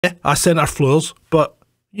Yeah, I sent her flowers, but,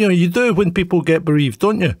 you know, you do when people get bereaved,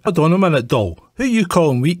 don't you? Hold on a minute, doll. Who you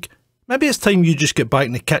calling weak? Maybe it's time you just get back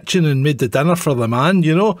in the kitchen and made the dinner for the man,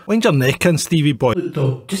 you know? Wind your neck in, Stevie boy. Look,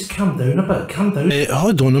 dog, just calm down a bit, calm down.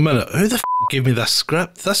 Hold on a minute. Who the f gave me this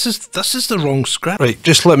script? This is the wrong script. Right,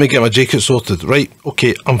 just let me get my jacket sorted. Right,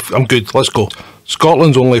 okay, I'm good. Let's go.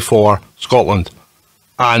 Scotland's only for Scotland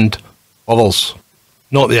and others,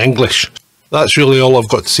 not the English. That's really all I've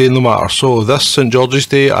got to say in the matter. So this St George's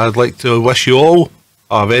Day, I'd like to wish you all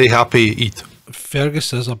a very happy Eid.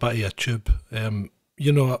 Fergus is a bit of a tube.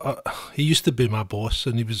 You know, he used to be my boss,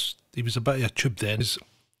 and he was a bit of a tube then.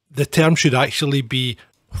 The term should actually be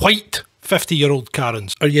white 50-year-old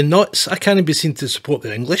Karens. Are you nuts? I can't be seen to support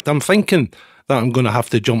the English. I'm thinking that I'm going to have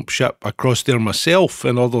to jump ship across there myself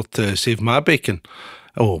in order to save my bacon.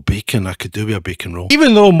 Oh, bacon, I could do with a bacon roll.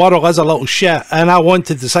 Even though Murrell is a little shit and I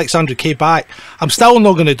wanted the 600k back, I'm still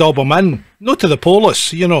not going to dob him in. No to the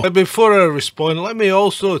police, you know. But before I respond, let me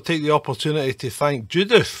also take the opportunity to thank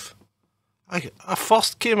Judith. I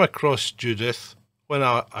first came across Judith when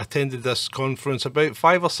I attended this conference about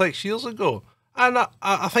 5 or 6 years ago. And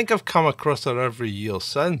I think I've come across her every year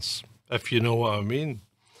since, if you know what I mean.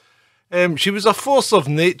 She was a force of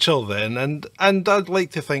nature then, and I'd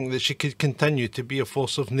like to think that she could continue to be a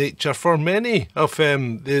force of nature for many of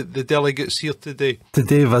the delegates here today.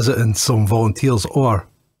 Today visiting some volunteers, or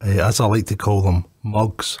as I like to call them,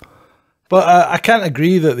 mugs. But I can't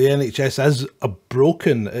agree that the NHS is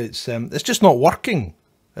broken. It's just not working.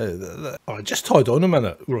 Just hold on a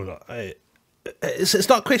minute, Rona. It's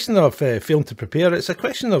not a question of failing to prepare. It's a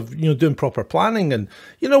question of, you know, doing proper planning. And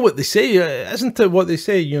you know what they say, isn't it? What they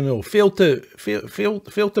say, you know, fail to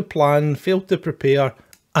plan, fail to prepare,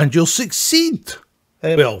 and you'll succeed.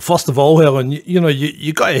 Well, first of all, Helen, you know,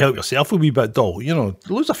 you got to help yourself a wee bit, doll. You know,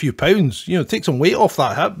 lose a few pounds. You know, take some weight off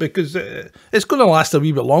that hip, because it's going to last a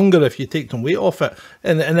wee bit longer if you take some weight off it,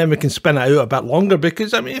 and then we can spin it out a bit longer.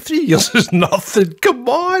 Because I mean, 3 years is nothing. Come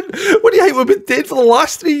on, what do you think we've been dead for the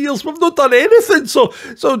last 3 years? We've not done anything. So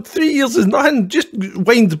 3 years is nothing. Just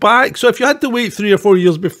wind back. So if you had to wait 3 or 4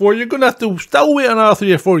 years before, you're going to have to still wait another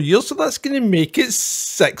 3 or 4 years. So that's going to make it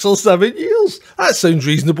 6 or 7 years. That sounds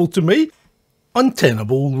reasonable to me.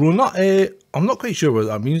 Untenable, Rona. I'm not quite sure what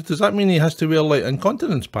that means. Does that mean he has to wear, like,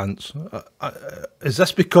 incontinence pants? Is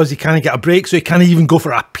this because he can't get a break, so he can't even go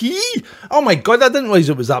for a pee? Oh my god, I didn't realise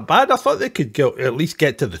it was that bad. I thought they could at least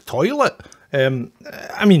get to the toilet.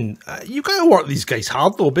 I mean, you got to work these guys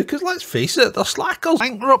hard though, because let's face it, they're slackers.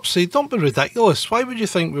 Bankruptcy? Don't be ridiculous. Why would you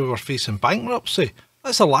think we were facing bankruptcy?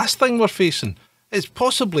 That's the last thing we're facing. It's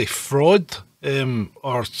possibly fraud.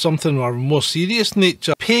 Or something of a more serious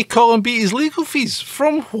nature. Pay Colin Beattie's legal fees.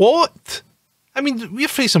 From what? I mean, we're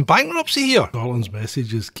facing bankruptcy here. Colin's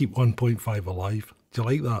message is keep 1.5 alive. Do you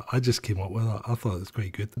like that? I just came up with that. I thought it was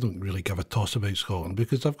quite good. I don't really give a toss about Scotland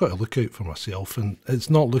because I've got to look out for myself, and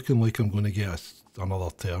it's not looking like I'm going to get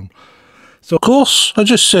another term. So, of course, I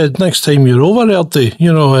just said next time you're over, Erdy,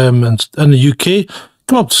 you know, in the UK,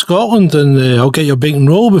 come up to Scotland and I'll get your bacon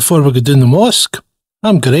roll before we go down the mosque.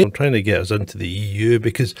 I'm great. I'm trying to get us into the EU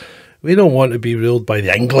because we don't want to be ruled by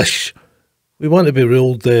the English. We want to be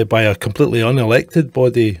ruled by a completely unelected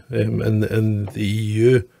body in the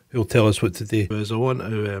EU who'll tell us what to do. As I want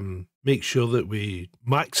to make sure that we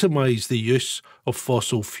maximise the use of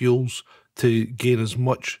fossil fuels to gain as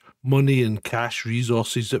much money and cash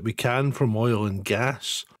resources that we can from oil and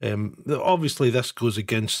gas. Obviously this goes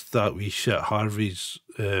against that wee shit Harvey's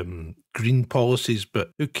green policies,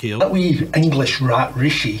 but who cares? That wee English rat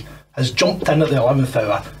Rishi has jumped in at the 11th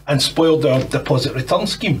hour and spoiled our deposit return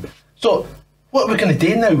scheme. So what are we going to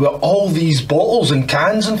do now with all these bottles and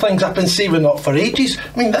cans and things I've been saving up for ages?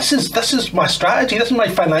 I mean, this is my strategy. This is my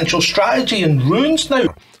financial strategy in ruins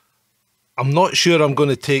now. I'm not sure I'm going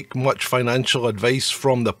to take much financial advice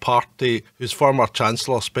from the party whose former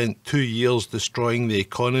Chancellor spent 2 years destroying the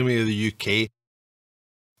economy of the UK,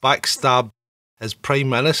 backstabbed his Prime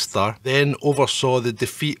Minister, then oversaw the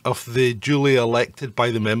defeat of the duly elected by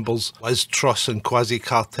the members, Liz Truss and Kwasi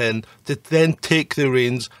Kwarteng, to then take the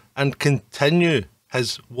reins and continue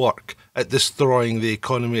his work at destroying the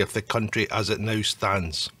economy of the country as it now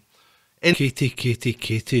stands.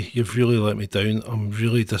 Katie, you've really let me down. I'm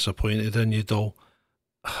really disappointed in you, doll.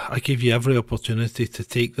 I gave you every opportunity to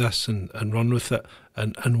take this and run with it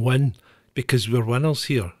and win, because we're winners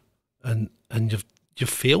here, and you've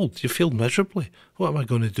failed. You failed miserably. What am I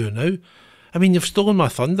going to do now? I mean, you've stolen my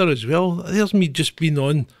thunder as well. There's me just being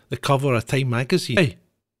on the cover of Time magazine.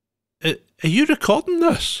 Hey, are you recording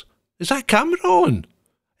this? Is that camera on?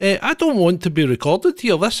 I don't want to be recorded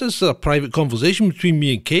here. This is a private conversation between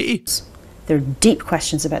me and Katie. There are deep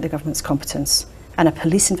questions about the government's competence, and a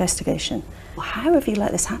police investigation. How have you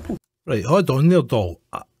let this happen? Right, hold on there, doll.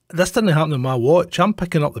 This didn't happen on my watch. I'm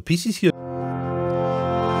picking up the pieces here.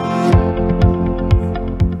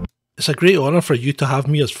 It's a great honour for you to have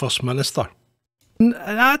me as First Minister. And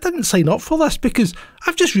I didn't sign up for this because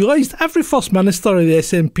I've just realised every First Minister of the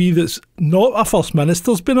SNP that's not a First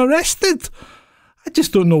Minister's been arrested. I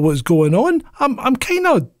just don't know what's going on. I'm kind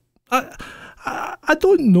of... I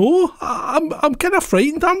don't know. I'm kind of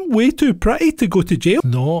frightened. I'm way too pretty to go to jail.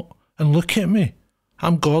 No, and look at me.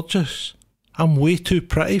 I'm gorgeous. I'm way too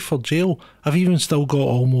pretty for jail. I've even still got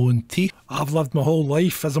all my own teeth. I've lived my whole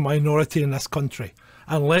life as a minority in this country.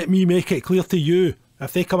 And let me make it clear to you,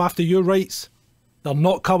 if they come after your rights, they're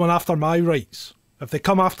not coming after my rights. If they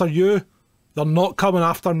come after you, they're not coming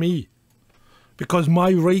after me. Because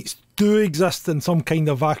my rights do exist in some kind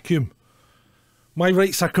of vacuum. My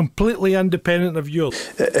rights are completely independent of yours.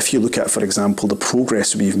 If you look at, for example, the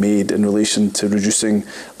progress we've made in relation to reducing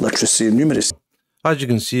literacy and numeracy. As you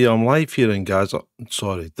can see, I'm live here in Gaza.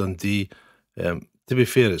 Sorry, Dundee. To be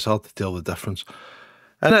fair, it's hard to tell the difference.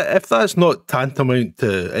 And if that's not tantamount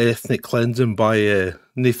to ethnic cleansing by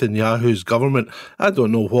Netanyahu's government, I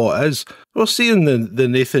don't know what is. We're seeing the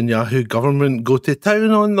Netanyahu government go to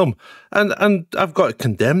town on them. And I've got to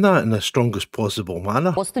condemn that in the strongest possible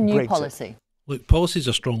manner. What's the new policy? Look, policy's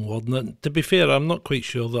a strong word, and to be fair, I'm not quite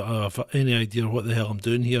sure that I have any idea what the hell I'm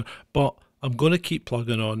doing here, but I'm going to keep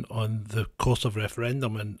plugging on the course of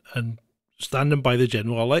referendum and standing by the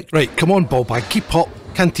general election. Right, come on, ball bag, keep up.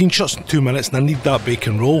 Canteen shuts in 2 minutes and I need that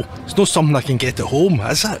bacon roll. It's not something I can get at home,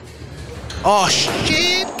 is it? Oh,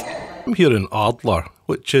 shit! I'm here in Ardler,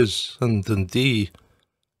 which is in Dundee.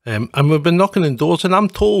 And we've been knocking on doors, and I'm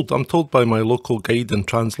told by my local guide and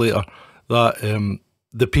translator that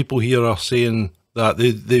the people here are saying that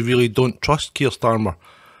they really don't trust Keir Starmer.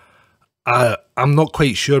 I'm not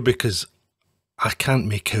quite sure because I can't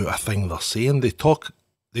make out a thing they're saying. They talk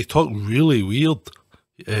really weird.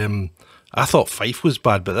 I thought Fife was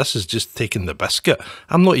bad, but this is just taking the biscuit.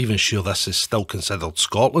 I'm not even sure this is still considered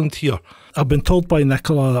Scotland here. I've been told by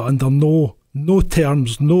Nicola that under no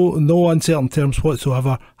terms, no uncertain terms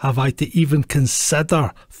whatsoever, have I to even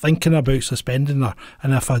consider thinking about suspending her.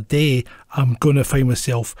 And if a day, I'm going to find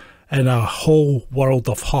myself in a whole world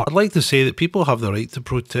of hurt. I'd like to say that people have the right to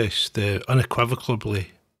protest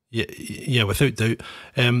unequivocally, yeah, without doubt.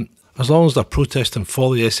 As long as they're protesting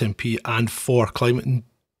for the SNP and for climate...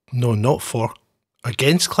 No, not for.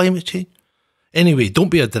 Against climate change. Anyway, don't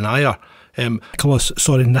be a denier. Nicola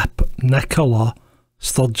Sturgeon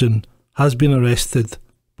has been arrested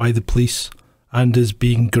by the police and is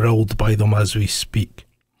being grilled by them as we speak.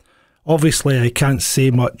 Obviously, I can't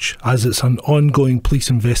say much as it's an ongoing police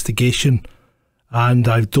investigation and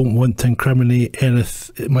I don't want to incriminate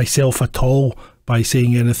myself at all by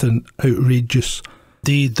saying anything outrageous.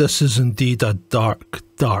 Indeed, this is indeed a dark,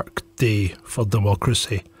 dark day for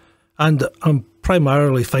democracy. And I'm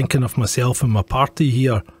primarily thinking of myself and my party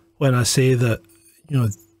here when I say that, you know,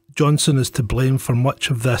 Johnson is to blame for much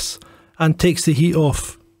of this and takes the heat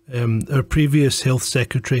off our previous health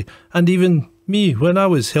secretary and even me when I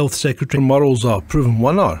was health secretary. Murrell's a proven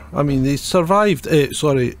winner. I mean, they supported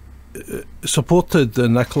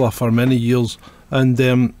Nicola for many years,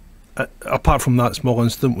 and apart from that small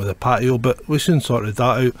incident with the patio, but we soon sorted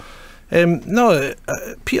that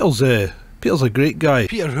out. Peter's a great guy.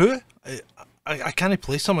 Peter who? I can't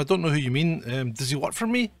place him. I don't know who you mean. Does he work for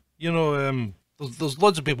me? You know, there's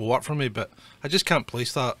loads of people work for me, but I just can't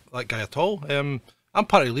place that guy at all. I'm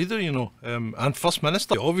party leader, you know, and First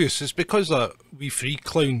Minister. Obvious, it's because that wee free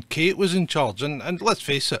clown Kate was in charge, and let's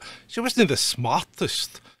face it, she wasn't the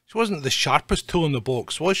smartest. She wasn't the sharpest tool in the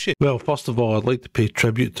box, was she? Well, first of all, I'd like to pay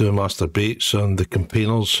tribute to Master Bates and the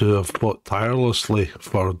campaigners who have fought tirelessly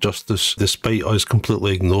for justice, despite us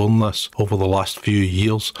completely ignoring this over the last few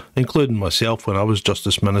years, including myself when I was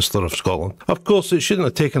Justice Minister of Scotland. Of course, it shouldn't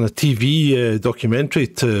have taken a TV documentary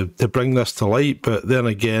to bring this to light, but then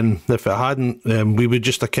again, if it hadn't, we would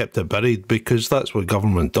just have kept it buried, because that's what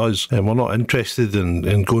government does, and we're not interested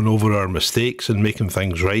in going over our mistakes and making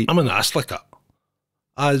things right. I'm an ass like that.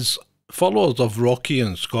 As followers of Rocky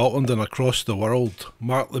in Scotland and across the world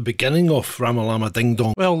mark the beginning of Ramalama Ding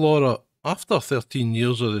Dong. Well, Laura, after 13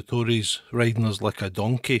 years of the Tories riding us like a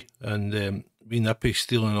donkey and wee nippy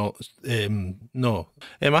stealing all...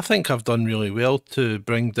 I think I've done really well to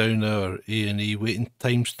bring down our A&E waiting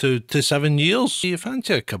times to 7 years. You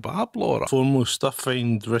fancy a kebab, Laura? Foremost, I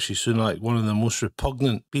find Rishi Sunak one of the most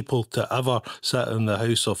repugnant people to ever sit in the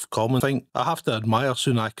House of Commons. I have to admire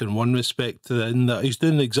Sunak in one respect, in that he's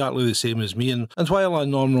doing exactly the same as me, and while I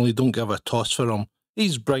normally don't give a toss for him,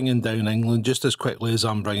 He's bringing down England just as quickly as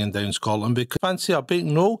I'm bringing down Scotland, because fancy a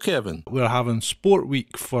bacon roll, Kevin. We're having sport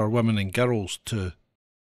week for women and girls to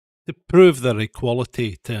prove their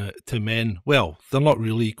equality to men. Well, they're not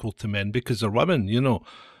really equal to men because they're women, you know.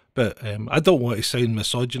 But I don't want to sound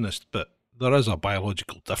misogynist, but there is a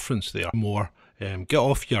biological difference there. More, get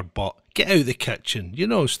off your butt, get out of the kitchen, you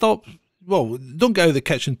know, stop. Well, don't get out of the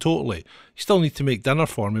kitchen totally. You still need to make dinner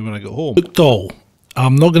for me when I get home. Look, doll,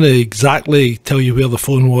 I'm not going to exactly tell you where the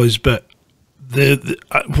phone was, but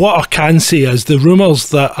what I can say is the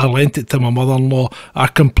rumours that I lent it to my mother-in-law are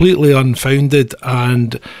completely unfounded,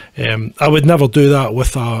 and I would never do that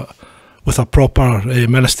with a proper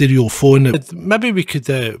ministerial phone. Maybe we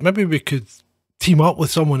could team up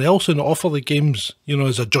with someone else and offer the games, you know,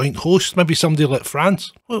 as a joint host. Maybe somebody like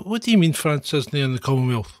France. What do you mean France isn't in the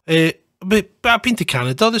Commonwealth? But I've been to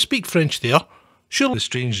Canada. They speak French there. Sure. The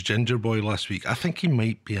strange ginger boy last week, I think he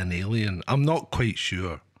might be an alien. I'm not quite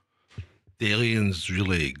sure. The aliens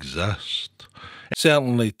really exist.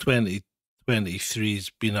 Certainly 2023's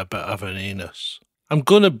been a bit of an anus. I'm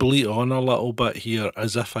going to bleat on a little bit here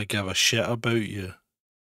as if I give a shit about you.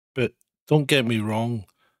 But don't get me wrong,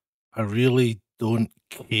 I really don't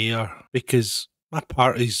care, because my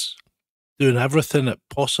party's doing everything it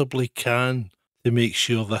possibly can to make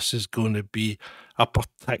sure this is going to be a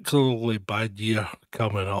particularly bad year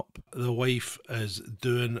coming up. The wife is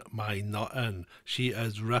doing my nutting. She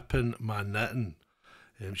is ripping my knitting.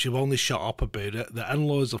 She will only shut up about it. The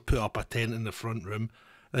in-laws have put up a tent in the front room.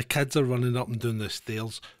 The kids are running up and down the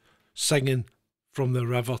stairs, singing From the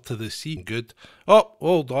River to the Sea. Good. Oh,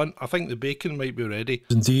 hold on. I think the bacon might be ready.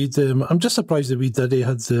 Indeed. I'm just surprised that we Diddy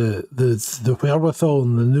had the wherewithal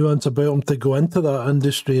and the nuance about him to go into that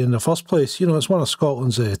industry in the first place. You know, it's one of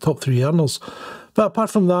Scotland's top 3 earners. But apart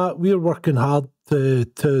from that, we're working hard to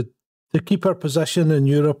keep our position in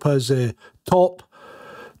Europe as top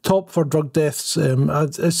for drug deaths.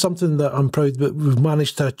 It's something that I'm proud that we've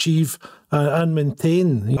managed to achieve and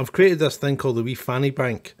maintain. I've created this thing called the Wee Fanny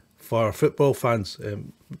Bank for football fans.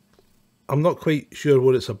 I'm not quite sure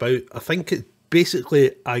what it's about. I think it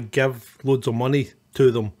basically, I give loads of money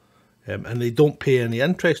to them and they don't pay any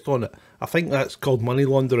interest on it. I think that's called money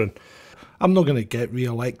laundering. I'm not going to get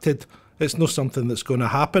re-elected. It's not something that's going to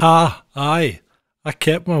happen. Aye. I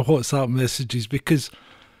kept my WhatsApp messages because,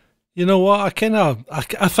 you know what,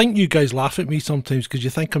 I think you guys laugh at me sometimes because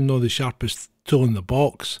you think I'm not the sharpest tool in the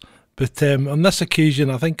box. But on this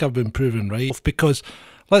occasion, I think I've been proven right. Because,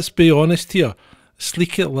 let's be honest here,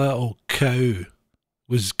 sleeky little cow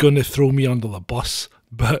was going to throw me under the bus.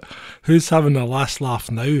 But who's having the last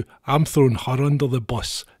laugh now? I'm throwing her under the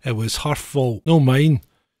bus. It was her fault, no mine.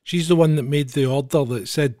 She's the one that made the order that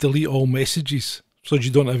said delete all messages so you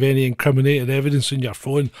don't have any incriminating evidence on your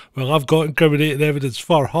phone. Well, I've got incriminating evidence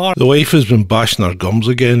for her. The wife has been bashing her gums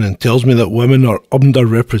again and tells me that women are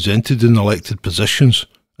underrepresented in elected positions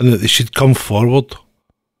and that they should come forward.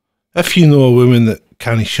 If you know a woman that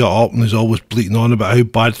can't shut up and is always bleating on about how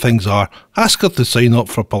bad things are, ask her to sign up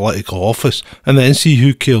for political office and then see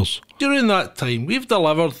who cares. During that time, we've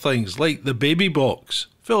delivered things like the baby box,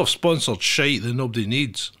 full of sponsored shite that nobody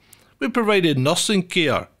needs. We provided nursing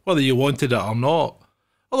care, whether you wanted it or not.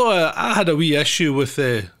 Although I had a wee issue with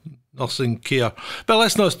nursing care, but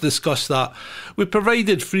let's not discuss that. We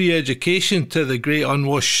provided free education to the great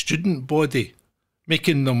unwashed student body,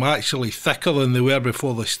 making them actually thicker than they were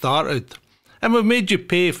before they started. And we've made you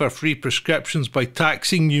pay for free prescriptions by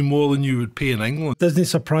taxing you more than you would pay in England. Doesn't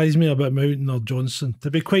surprise me about Mountain or Johnson. To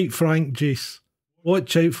be quite frank, Jace,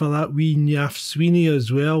 watch out for that wee naff Sweeney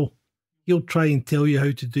as well. He'll try and tell you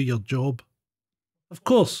how to do your job. Of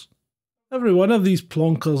course, every one of these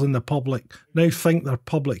plonkers in the public now think they're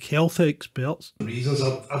public health experts. Reasons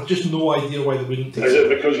I've just no idea why they wouldn't take it. Is it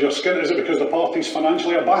because you're skin? Is it because the party's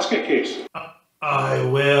financially a basket case?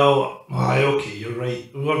 Okay, you're right.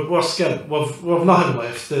 We're skint. We've nothing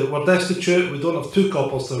left. We're destitute. We don't have 2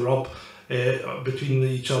 coppers to rub between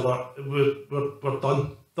each other. We're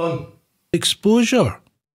done. Done. Exposure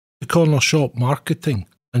to corner shop marketing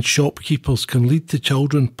and shopkeepers can lead to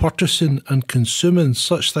children purchasing and consuming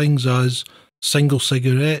such things as single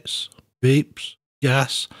cigarettes, vapes,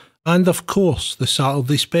 gas, and of course the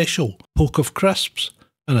Saturday special, poke of crisps,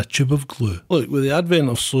 and a tube of glue. Look, with the advent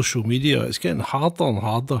of social media, it's getting harder and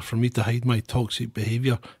harder for me to hide my toxic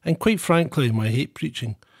behaviour and quite frankly my hate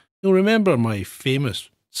preaching. You'll remember my famous,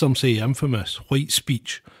 some say infamous, white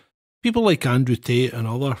speech. People like Andrew Tate and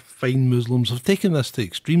other fine Muslims have taken this to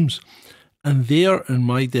extremes, and their and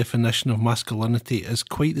my definition of masculinity is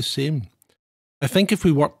quite the same. I think if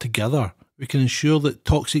we work together, We can ensure that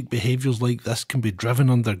toxic behaviours like this can be driven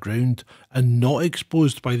underground and not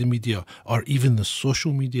exposed by the media or even the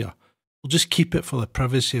social media. We'll just keep it for the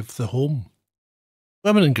privacy of the home.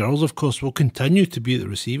 Women and girls, of course, will continue to be at the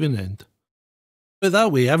receiving end. But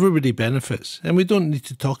that way, everybody benefits, and we don't need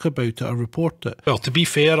to talk about it or report it. Well, to be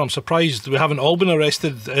fair, I'm surprised we haven't all been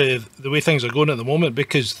arrested the way things are going at the moment,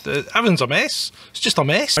 because everything's a mess. It's just a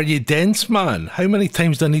mess. Are you dense, man? How many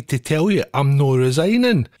times do I need to tell you? I'm no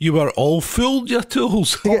resigning. You were all fooled, you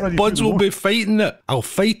tools. Buds will be fighting it. I'll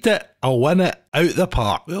fight it. I'll win it. Out the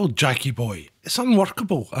park. Well, Jackie boy. It's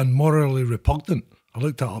unworkable and morally repugnant. I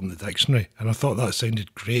looked that up in the dictionary and I thought that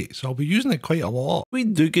sounded great, so I'll be using it quite a lot. Wee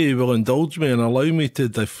Doogie will indulge me and allow me to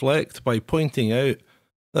deflect by pointing out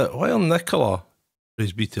that while Nicola,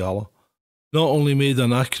 praise be to Allah, not only made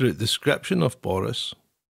an accurate description of Boris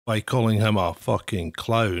by calling him a fucking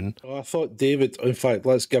clown, I thought David, in fact,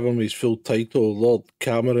 let's give him his full title, Lord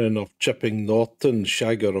Cameron of Chipping Norton,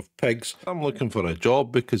 Shagger of Pigs. I'm looking for a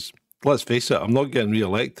job because, let's face it, I'm not getting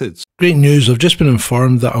re-elected. Great news, I've just been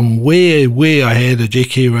informed that I'm way ahead of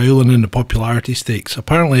J.K. Rowling in the popularity stakes.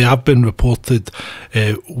 Apparently I've been reported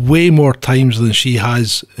way more times than she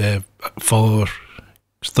has for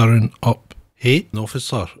stirring up hate. An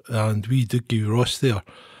officer and wee Doogie Ross there.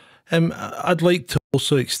 I'd like to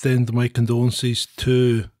also extend my condolences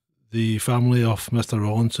to the family of Mr.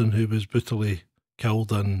 Rawlinson, who was brutally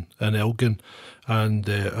killed in Elgin, and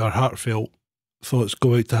our heartfelt thoughts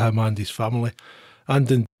go out to him and his family, and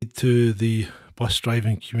indeed to the bus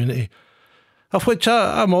driving community, of which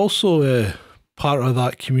I'm also part of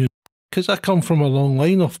that community, because I come from a long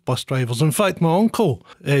line of bus drivers. In fact, my uncle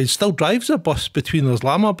still drives a bus between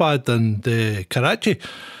Islamabad and Karachi.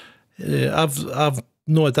 I've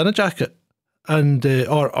no a dinner jacket, and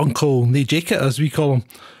or Uncle Nae Jacket as we call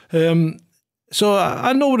him. So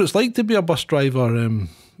I know what it's like to be a bus driver.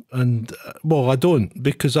 And well, I don't,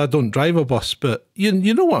 because I don't drive a bus, but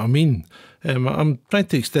you know what I mean. I'm trying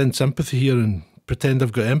to extend sympathy here and pretend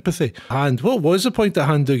I've got empathy. And what was the point of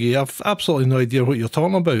hand, Doogie? I've absolutely no idea what you're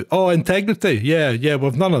talking about. Oh, integrity. Yeah,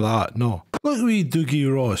 we've none of that, no. Look, wee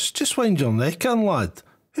Doogie Ross, just wind your neck in, lad.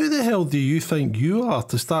 Who the hell do you think you are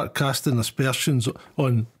to start casting aspersions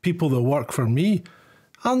on people that work for me?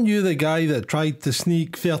 Aren't you the guy that tried to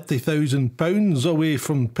sneak £30,000 away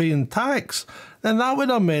from paying tax? Then that would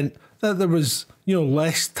have meant that there was,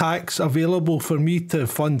 less tax available for me to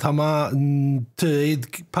fund Hamas and to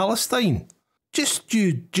aid Palestine. Just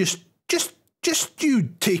you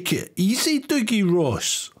take it easy, Doogie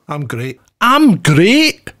Ross. I'm great.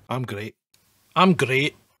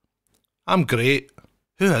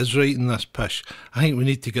 Who is writing this pish? I think we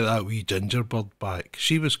need to get that wee Gingerbird back.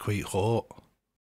 She was quite hot.